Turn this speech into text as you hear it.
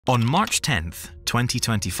On March 10th,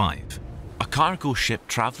 2025, A cargo ship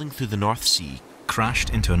travelling through the North Sea crashed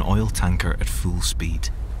into an oil tanker at full speed,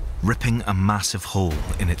 ripping a massive hole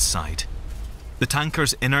in its side. The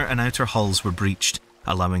tanker's inner and outer hulls were breached,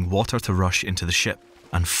 allowing water to rush into the ship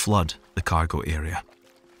and flood the cargo area.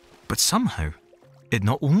 But somehow, it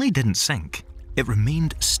not only didn't sink, it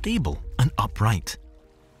remained stable and upright.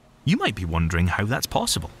 You might be wondering how that's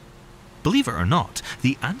possible. Believe it or not,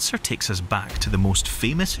 the answer takes us back to the most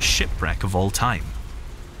famous shipwreck of all time,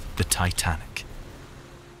 the Titanic.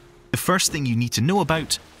 The first thing you need to know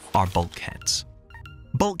about are bulkheads.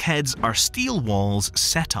 Bulkheads are steel walls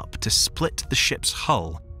set up to split the ship's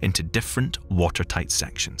hull into different watertight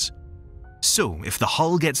sections. So if the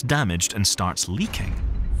hull gets damaged and starts leaking,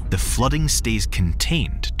 the flooding stays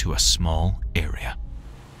contained to a small area.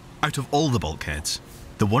 Out of all the bulkheads,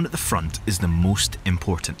 the one at the front is the most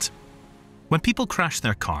important. When people crash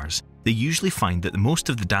their cars, they usually find that most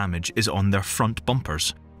of the damage is on their front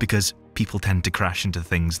bumpers because people tend to crash into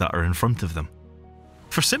things that are in front of them.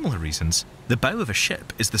 For similar reasons, the bow of a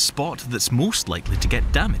ship is the spot that's most likely to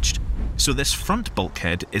get damaged, so this front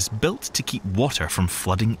bulkhead is built to keep water from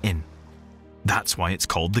flooding in. That's why it's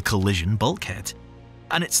called the collision bulkhead,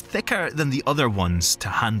 and it's thicker than the other ones to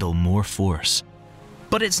handle more force.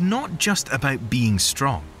 But it's not just about being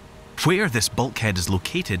strong. Where this bulkhead is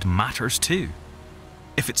located matters too.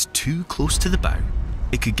 If it's too close to the bow,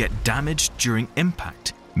 it could get damaged during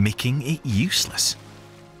impact, making it useless.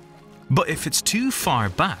 But if it's too far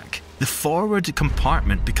back, the forward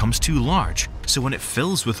compartment becomes too large, so when it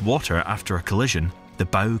fills with water after a collision, the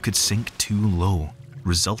bow could sink too low,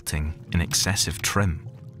 resulting in excessive trim.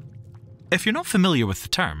 If you're not familiar with the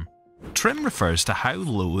term, trim refers to how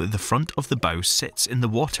low the front of the bow sits in the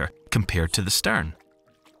water compared to the stern.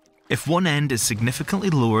 If one end is significantly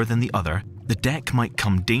lower than the other, the deck might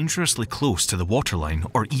come dangerously close to the waterline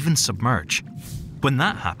or even submerge. When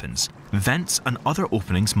that happens, vents and other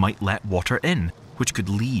openings might let water in, which could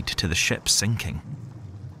lead to the ship sinking.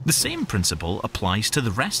 The same principle applies to the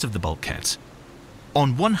rest of the bulkheads.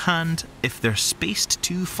 On one hand, if they're spaced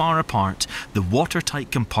too far apart, the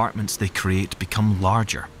watertight compartments they create become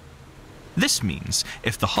larger. This means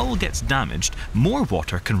if the hull gets damaged, more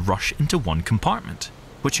water can rush into one compartment,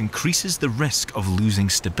 which increases the risk of losing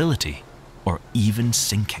stability or even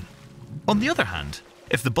sinking. On the other hand,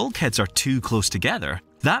 if the bulkheads are too close together,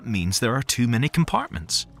 that means there are too many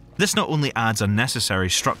compartments. This not only adds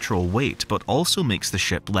unnecessary structural weight, but also makes the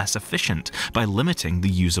ship less efficient by limiting the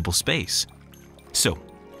usable space. So,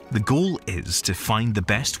 the goal is to find the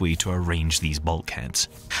best way to arrange these bulkheads,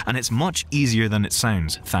 and it's much easier than it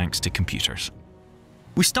sounds thanks to computers.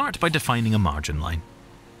 We start by defining a margin line.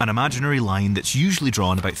 An imaginary line that's usually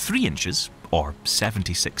drawn about 3 inches, or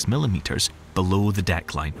 76 millimeters, below the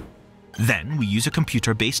deck line. Then we use a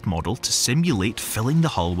computer-based model to simulate filling the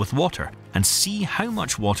hull with water and see how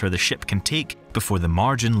much water the ship can take before the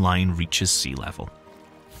margin line reaches sea level.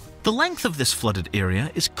 The length of this flooded area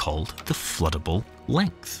is called the floodable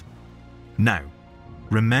length. Now,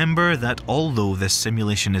 remember that although this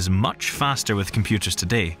simulation is much faster with computers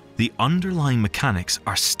today, the underlying mechanics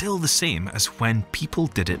are still the same as when people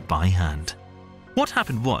did it by hand. What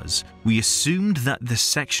happened was, we assumed that this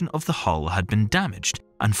section of the hull had been damaged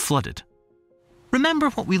and flooded.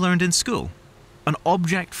 Remember what we learned in school? An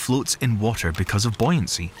object floats in water because of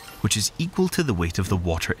buoyancy, which is equal to the weight of the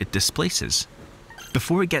water it displaces.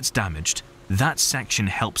 Before it gets damaged, that section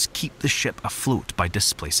helps keep the ship afloat by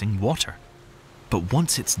displacing water. But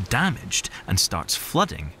once it's damaged and starts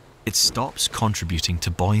flooding, it stops contributing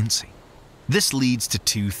to buoyancy. This leads to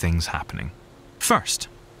 2 things happening. First,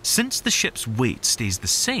 since the ship's weight stays the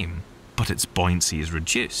same, but its buoyancy is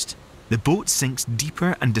reduced, the boat sinks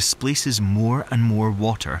deeper and displaces more and more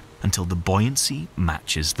water until the buoyancy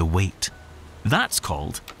matches the weight. That's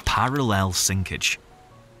called parallel sinkage.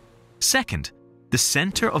 Second, the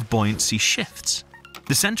center of buoyancy shifts.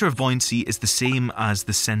 The center of buoyancy is the same as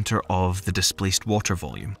the center of the displaced water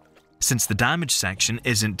volume. Since the damaged section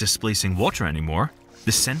isn't displacing water anymore,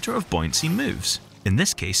 the center of buoyancy moves, in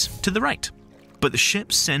this case to the right. But the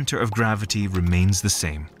ship's center of gravity remains the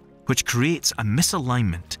same, which creates a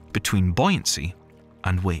misalignment between buoyancy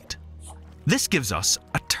and weight. This gives us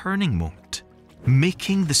a turning moment,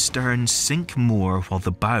 making the stern sink more while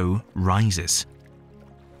the bow rises.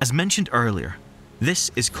 As mentioned earlier, this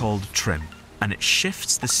is called trim, and it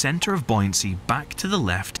shifts the center of buoyancy back to the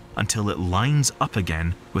left until it lines up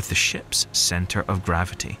again with the ship's center of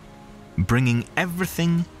gravity, bringing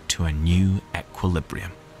everything to a new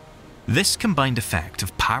equilibrium. This combined effect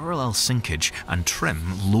of parallel sinkage and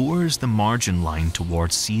trim lowers the margin line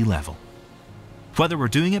towards sea level. Whether we're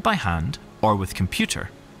doing it by hand or with computer,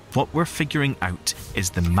 what we're figuring out is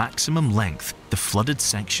the maximum length the flooded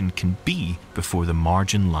section can be before the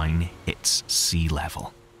margin line hits sea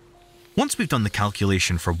level. Once we've done the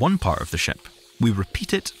calculation for one part of the ship, we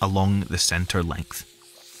repeat it along the centre length.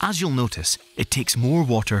 As you'll notice, it takes more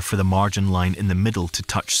water for the margin line in the middle to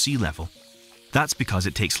touch sea level. That's because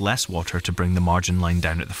it takes less water to bring the margin line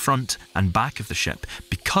down at the front and back of the ship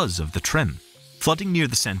because of the trim. Flooding near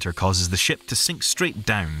the centre causes the ship to sink straight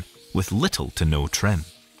down with little to no trim.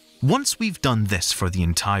 Once we've done this for the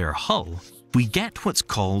entire hull, we get what's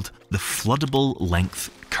called the floodable length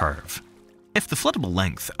curve. If the floodable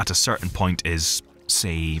length at a certain point is,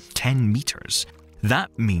 say, 10 meters,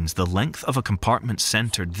 that means the length of a compartment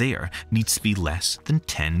centered there needs to be less than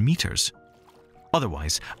 10 meters.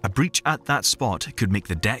 Otherwise, a breach at that spot could make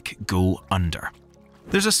the deck go under.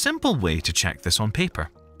 There's a simple way to check this on paper,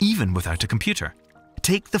 even without a computer.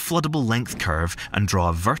 Take the floodable length curve and draw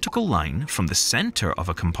a vertical line from the center of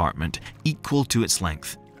a compartment equal to its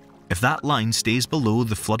length. If that line stays below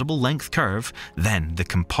the floodable length curve, then the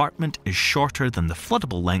compartment is shorter than the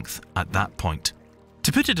floodable length at that point.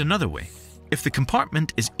 To put it another way, if the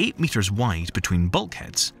compartment is 8 meters wide between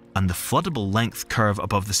bulkheads and the floodable length curve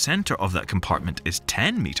above the center of that compartment is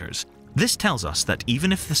 10 meters, this tells us that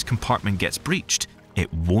even if this compartment gets breached,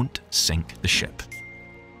 it won't sink the ship.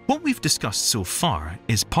 What we've discussed so far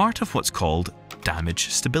is part of what's called damage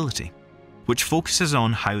stability, which focuses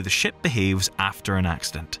on how the ship behaves after an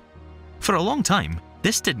accident. For a long time,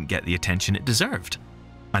 this didn't get the attention it deserved.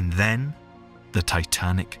 And then, the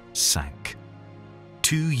Titanic sank.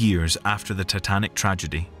 2 years after the Titanic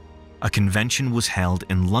tragedy, a convention was held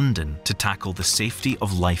in London to tackle the safety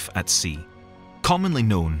of life at sea, commonly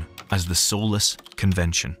known as the SOLAS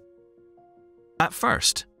Convention. At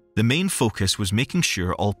first, the main focus was making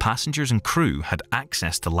sure all passengers and crew had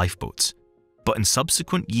access to lifeboats, but in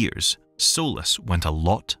subsequent years, SOLAS went a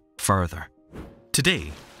lot further.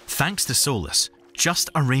 Today, thanks to SOLAS, just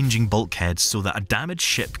arranging bulkheads so that a damaged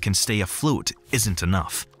ship can stay afloat isn't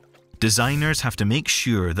enough. Designers have to make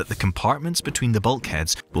sure that the compartments between the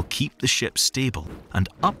bulkheads will keep the ship stable and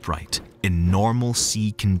upright in normal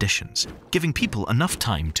sea conditions, giving people enough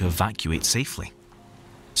time to evacuate safely.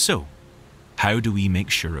 So, how do we make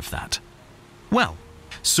sure of that? Well,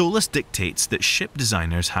 SOLAS dictates that ship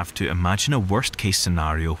designers have to imagine a worst-case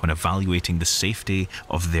scenario when evaluating the safety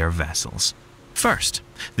of their vessels. First,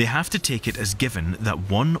 they have to take it as given that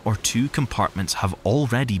 1 or 2 compartments have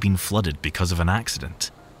already been flooded because of an accident.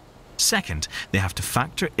 Second, they have to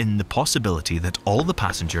factor in the possibility that all the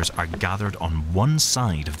passengers are gathered on one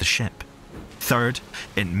side of the ship. Third,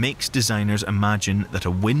 it makes designers imagine that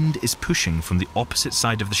a wind is pushing from the opposite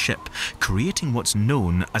side of the ship, creating what's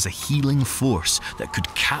known as a heeling force that could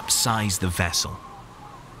capsize the vessel.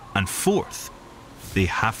 And fourth, they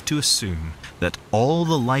have to assume that all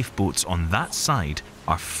the lifeboats on that side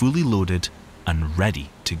are fully loaded and ready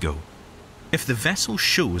to go. If the vessel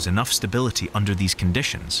shows enough stability under these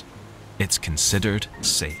conditions, it's considered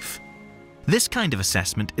safe. This kind of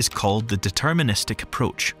assessment is called the deterministic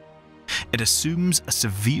approach. It assumes a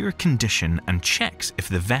severe condition and checks if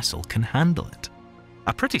the vessel can handle it.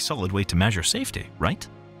 A pretty solid way to measure safety, right?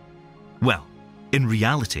 Well, in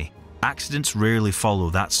reality, accidents rarely follow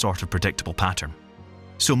that sort of predictable pattern.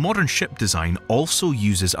 So modern ship design also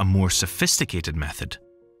uses a more sophisticated method,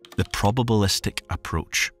 the probabilistic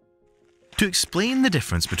approach. To explain the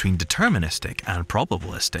difference between deterministic and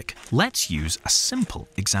probabilistic, let's use a simple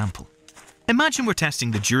example. Imagine we're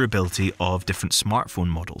testing the durability of different smartphone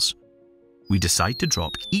models. We decide to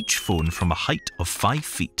drop each phone from a height of 5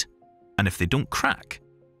 feet, and if they don't crack,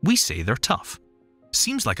 we say they're tough.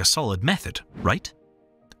 Seems like a solid method, right?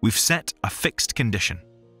 We've set a fixed condition,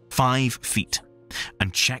 5 feet,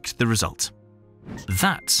 and checked the result.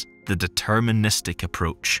 That's the deterministic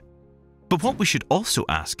approach. But what we should also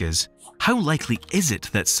ask is, how likely is it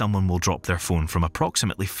that someone will drop their phone from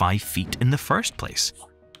approximately 5 feet in the first place?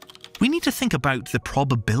 We need to think about the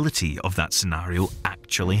probability of that scenario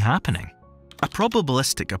actually happening. A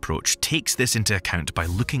probabilistic approach takes this into account by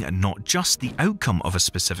looking at not just the outcome of a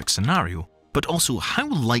specific scenario, but also how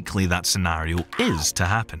likely that scenario is to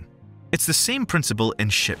happen. It's the same principle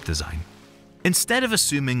in ship design. Instead of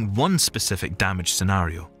assuming one specific damage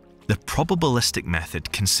scenario, the probabilistic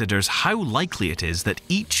method considers how likely it is that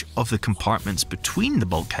each of the compartments between the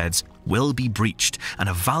bulkheads will be breached and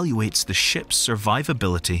evaluates the ship's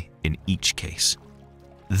survivability in each case.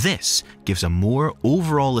 This gives a more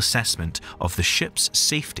overall assessment of the ship's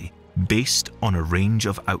safety based on a range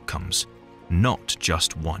of outcomes, not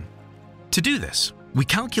just one. To do this, we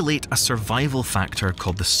calculate a survival factor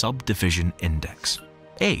called the subdivision index.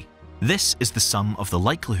 A. This is the sum of the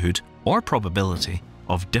likelihood, or probability,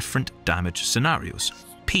 of different damage scenarios,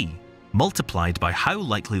 P, multiplied by how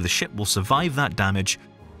likely the ship will survive that damage,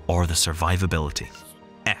 or the survivability.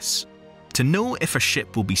 S, to know if a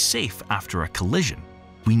ship will be safe after a collision,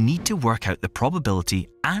 we need to work out the probability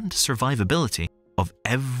and survivability of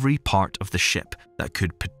every part of the ship that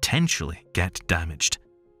could potentially get damaged.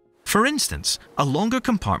 For instance, a longer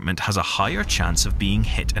compartment has a higher chance of being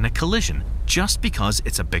hit in a collision just because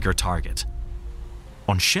it's a bigger target.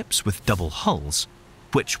 On ships with double hulls,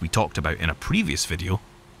 which we talked about in a previous video,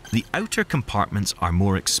 the outer compartments are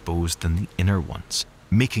more exposed than the inner ones,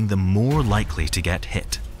 making them more likely to get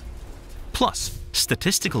hit. Plus,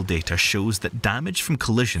 statistical data shows that damage from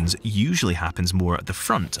collisions usually happens more at the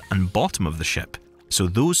front and bottom of the ship, so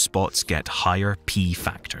those spots get higher P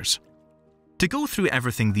factors. To go through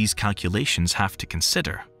everything these calculations have to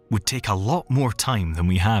consider would take a lot more time than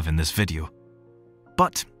we have in this video.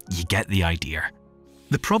 But you get the idea.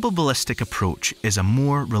 The probabilistic approach is a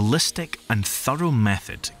more realistic and thorough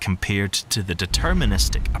method compared to the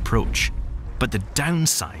deterministic approach, but the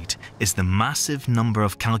downside is the massive number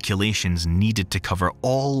of calculations needed to cover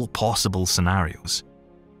all possible scenarios.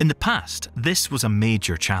 In the past, this was a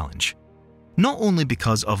major challenge, not only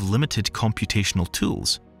because of limited computational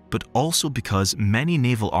tools, but also because many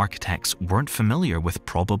naval architects weren't familiar with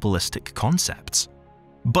probabilistic concepts.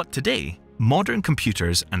 But today, modern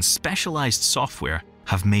computers and specialized software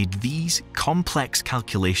have made these complex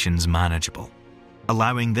calculations manageable,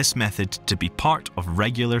 allowing this method to be part of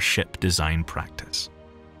regular ship design practice.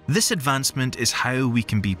 This advancement is how we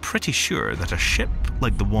can be pretty sure that a ship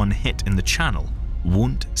like the one hit in the channel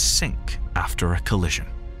won't sink after a collision.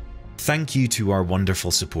 Thank you to our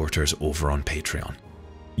wonderful supporters over on Patreon.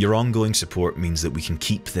 Your ongoing support means that we can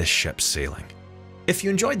keep this ship sailing. If you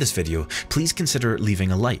enjoyed this video, please consider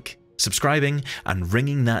leaving a like, subscribing, and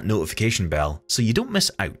ringing that notification bell so you don't miss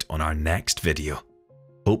out on our next video.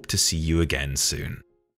 Hope to see you again soon.